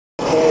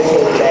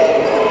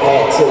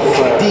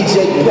DJ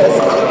Pest.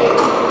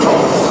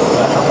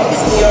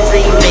 Still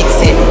remix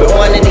it with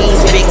one of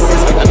these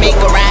fixes. I make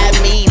her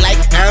ride me like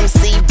I'm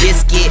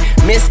Biscuit.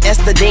 Miss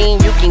Estadine,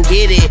 you can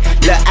get it.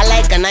 Look, I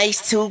like a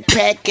nice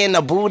 2-pack and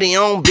a booty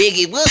on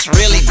Biggie. What's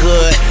really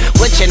good?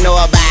 What you know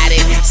about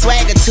it?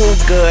 Swagger too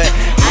good.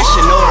 I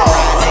should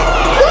notarize it.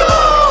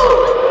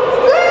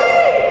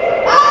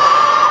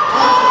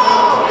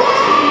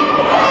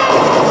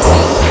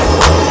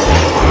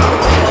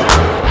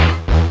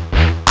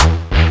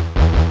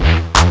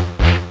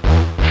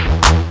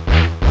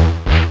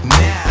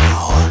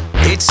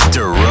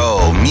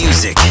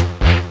 Music.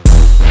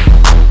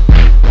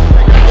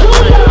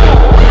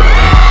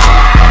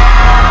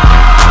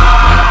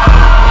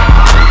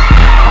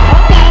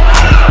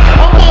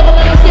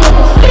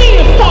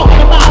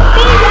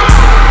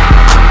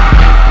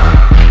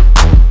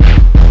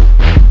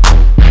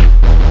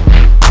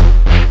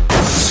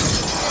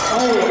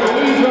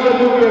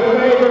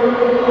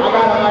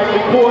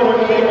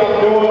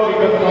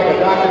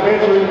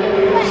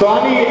 So I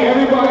need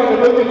everybody to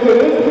look into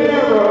this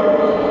camera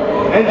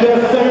and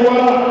just say what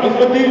up. It's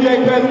the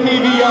DJ Pest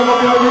TV. I'm on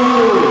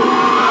YouTube.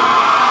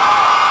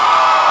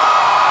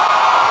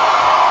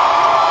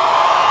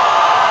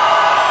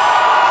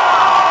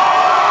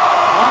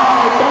 All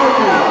right, thank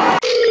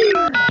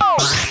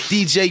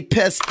you. DJ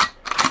Pest.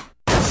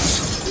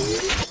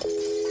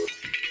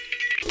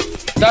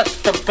 That's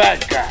the bad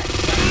guy.